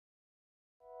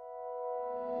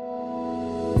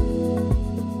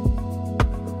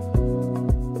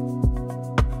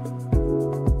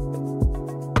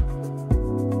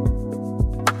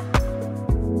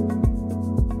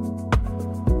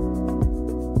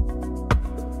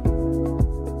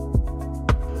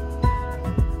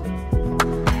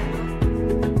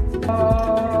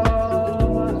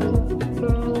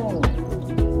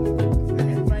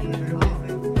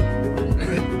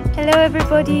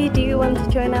everybody, do you want to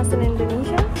join us in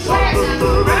Indonesia?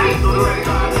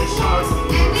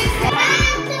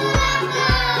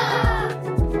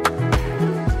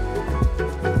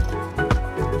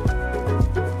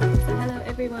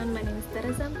 My name is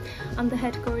Teresa. I'm the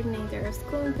head coordinator of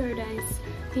School in Paradise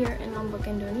here in Lombok,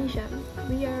 Indonesia.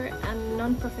 We are a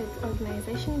non-profit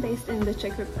organization based in the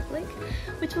Czech Republic,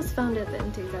 which was founded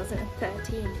in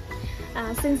 2013.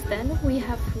 Since then, we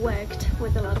have worked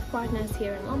with a lot of partners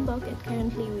here in Lombok, and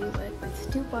currently we work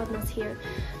with 2 partners here.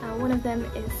 One of them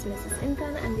is Mrs.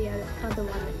 Intan and the other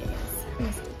one is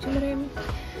Mr. Jumerim.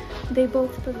 They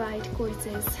both provide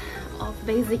courses of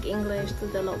basic English to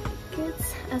the local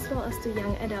kids as well as to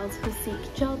young adults who seek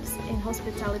jobs in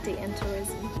hospitality and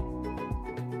tourism.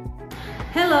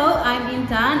 Hello, I'm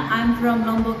Intan. I'm from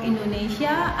Lombok,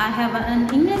 Indonesia. I have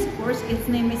an English course. Its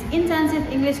name is Intensive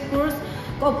English Course,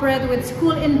 cooperate with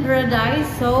School in Paradise.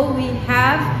 So we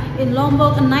have in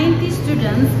Lombok 90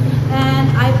 students, and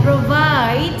I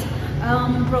provide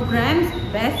programs,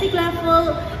 basic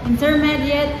level,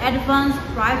 intermediate, advanced,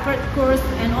 private course,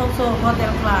 and also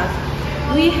hotel class.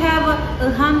 We have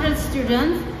 100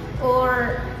 students,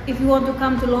 or if you want to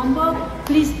come to Lombok,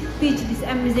 please teach these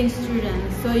amazing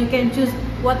students. So you can choose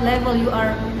what level you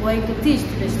are going to teach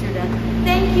to the student.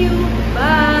 Thank you.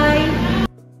 Bye.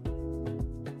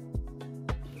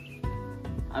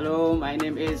 Hello, my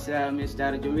name is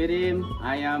Mr. Jumerim.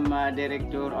 I am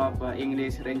director of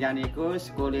English Renjani course,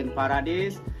 School in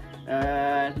Paradise.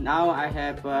 Now I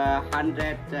have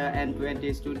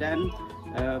 120 students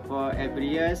for every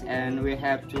year, and we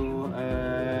have 2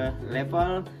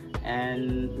 level,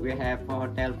 and we have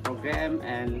hotel program,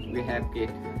 and we have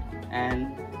kids.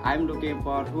 And I'm looking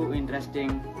for who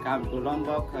interesting come to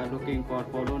Lombok, looking for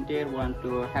volunteer, want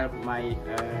to help my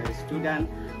student,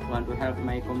 want to help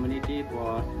my community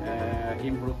for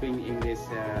improving English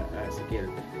skill.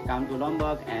 Come to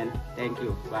Lombok, and thank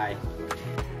you. Bye.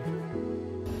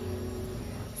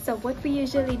 So what we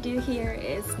usually do here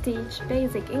is teach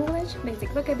basic English, basic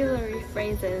vocabulary,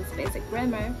 phrases, basic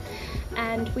grammar,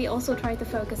 and we also try to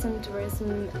focus on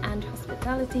tourism and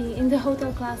hospitality. In the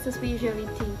hotel classes we usually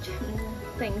teach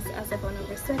things as upon a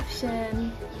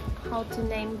reception, how to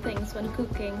name things when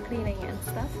cooking, cleaning and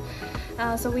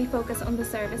stuff. So we focus on the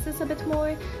services a bit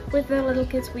more. With the little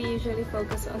kids we usually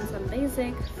focus on some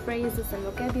basic phrases and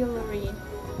vocabulary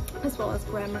as well as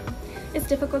grammar. It's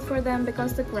difficult for them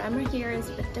because the grammar here is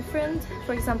a bit different.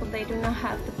 For example, they do not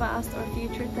have the past or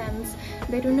future tense,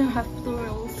 they do not have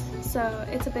plurals, so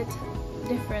it's a bit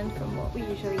different from what we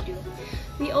usually do.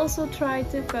 We also try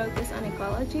to focus on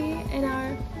ecology in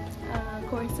our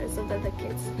courses so that the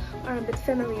kids are a bit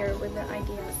familiar with the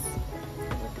ideas,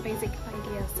 with the basic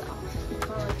ideas of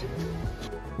ecology.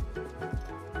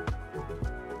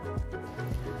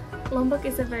 Lombok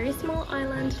is a very small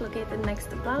island located next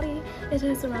to Bali. It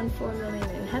has around 4 million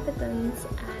inhabitants,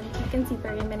 and you can see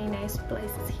very many nice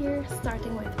places here,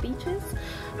 starting with beaches.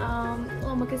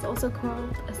 Lombok is also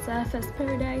called a surfer's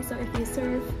paradise, so if you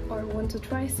surf or want to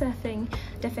try surfing,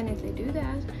 definitely do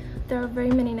that. There are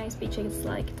very many nice beaches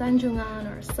like Tanjungan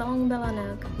or Song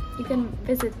Belanak. You can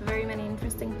visit very many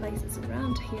interesting places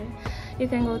around here. You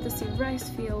can go to see rice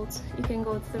fields, you can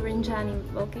go to the Rinjani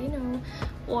volcano,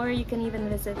 or you can even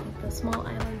visit the small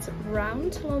islands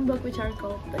around Lombok, which are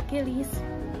called the Gilis.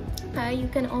 You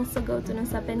can also go to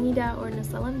Nusa Penida or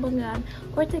Nusa Lembongan,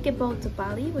 or take a boat to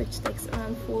Bali, which takes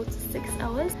around 4 to 6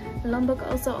 hours. Lombok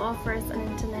also offers an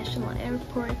international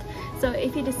airport, so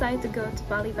if you decide to go to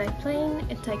Bali by plane,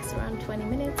 it takes around 20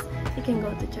 minutes. You can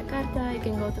go to Jakarta, you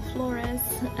can go to Flores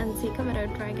and see Komodo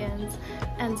dragons,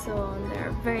 and so on. There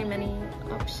are very many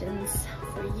options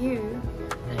for you.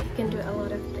 You can do a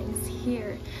lot of things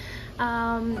here.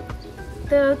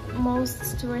 The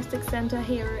most touristic center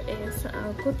here is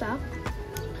Kuta,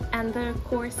 and the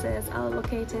courses are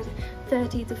located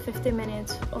 30 to 50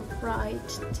 minutes of ride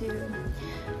to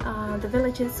the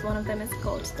villages. One of them is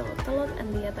called Tolot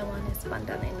and the other one is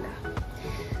Pandan Indah.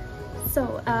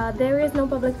 So there is no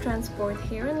public transport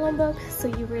here in Lombok, so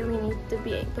you really need to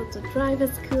be able to drive a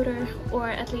scooter or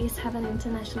at least have an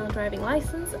international driving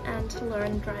license and to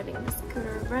learn driving the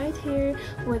scooter right here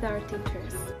with our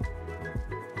teachers.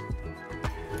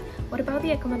 What about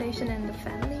the accommodation and the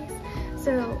families?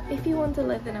 So if you want to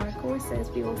live in our courses,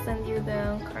 we will send you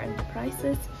the current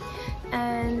prices,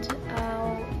 and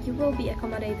you will be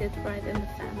accommodated right in the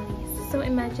families. So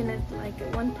imagine it like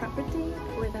one property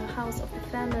with a house of the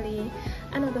family,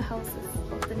 another houses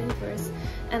of the neighbors,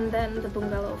 and then the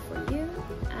bungalow for you.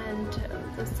 And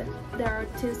there are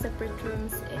 2 separate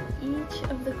rooms in each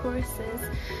of the courses,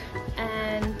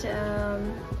 and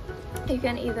You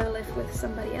can either live with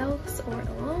somebody else or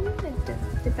alone.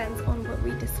 It depends on what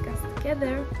we discuss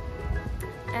together.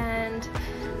 And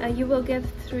you will get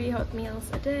 3 hot meals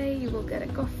a day, you will get a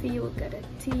coffee, you will get a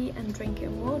tea and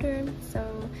drinking water, so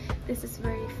this is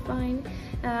very fine.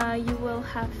 You will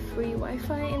have free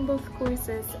Wi-Fi in both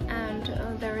courses, and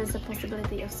there is a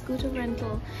possibility of scooter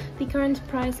rental. The current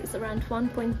price is around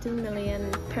 1.2 million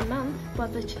per month,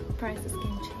 but the prices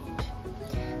can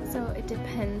change, so it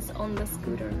depends on the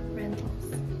scooter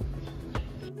rentals.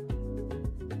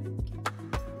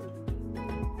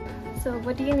 So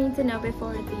what do you need to know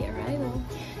before the arrival?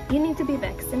 You need to be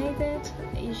vaccinated.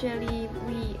 Usually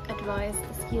we advise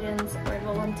the students or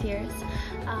volunteers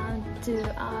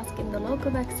to ask in the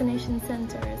local vaccination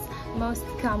centers. Most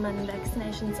common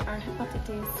vaccinations are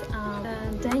hepatitis,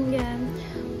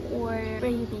 dengue or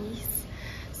rabies.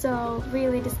 So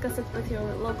really discuss it with your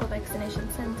local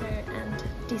vaccination center and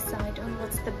decide on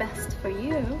what's the best for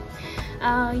you.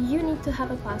 You need to have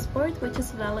a passport which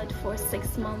is valid for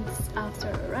 6 months after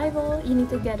arrival. You need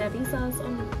to get a visas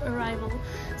on arrival.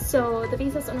 So the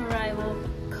visas on arrival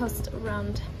cost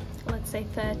around, let's say,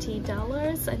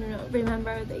 $30. I don't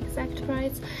remember the exact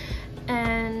price.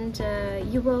 And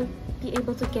you will be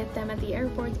able to get them at the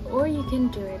airport, or you can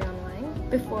do it online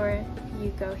before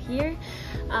you go here.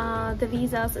 The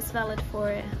visas is valid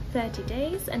for 30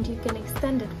 days and you can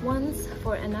extend it once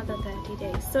for another 30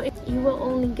 days. So if you will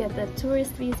only get the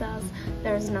tourist visas,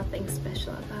 there's nothing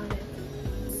special about it.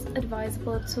 It's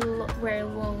advisable to wear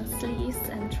long sleeves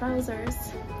and trousers.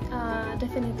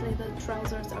 Definitely the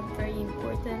trousers are very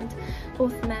important.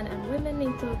 Both men and women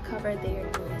need to cover their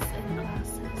knees in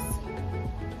glasses.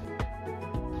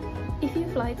 If you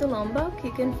fly to Lombok,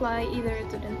 you can fly either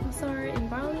to Denpasar in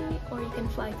Bali, or you can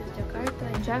fly to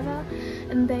Jakarta in Java,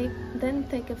 and then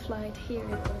take a flight here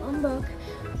to Lombok.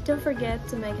 Don't forget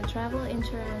to make a travel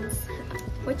insurance.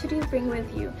 What should you bring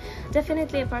with you?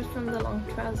 Definitely, apart from the long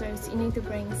trousers, you need to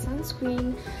bring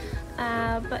sunscreen,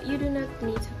 but you do not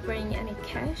need to bring any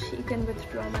cash. You can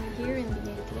withdraw money here in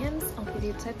the ATMs. I'll give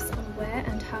you tips on where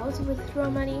and how to withdraw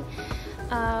money.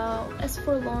 As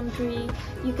for laundry,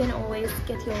 you can always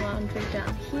get your laundry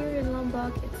done here in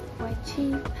Lombok. It's quite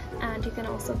cheap, and you can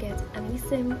also get an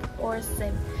eSIM or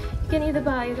SIM. You can either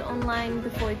buy it online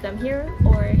before you come here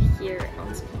or here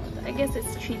on spot. I guess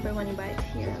it's cheaper when you buy it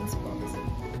here on spot.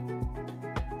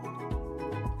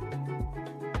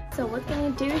 So what can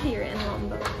you do here in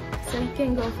Lombok? So you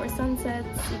can go for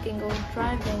sunsets, you can go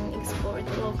driving, explore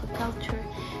the local culture,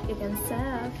 you can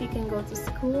surf, you can go to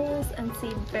schools and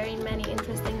see very many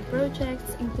interesting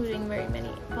projects, including very many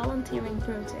volunteering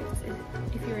projects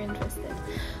if you're interested.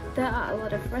 There are a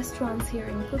lot of restaurants here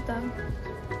in Kuta,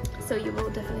 so you will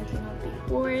definitely not be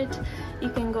bored. You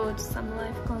can go to some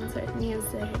live concert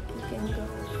music, you can go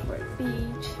for a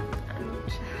beach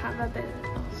and have a bit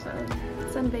of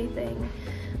sunbathing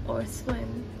or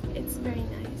swim. It's very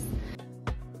nice.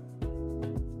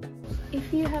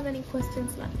 If you have any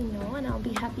questions, let me know, and I'll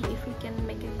be happy if we can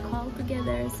make a call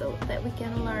together so that we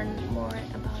can learn more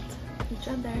about each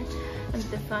other and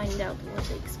to find out what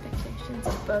the expectations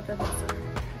of both of us are.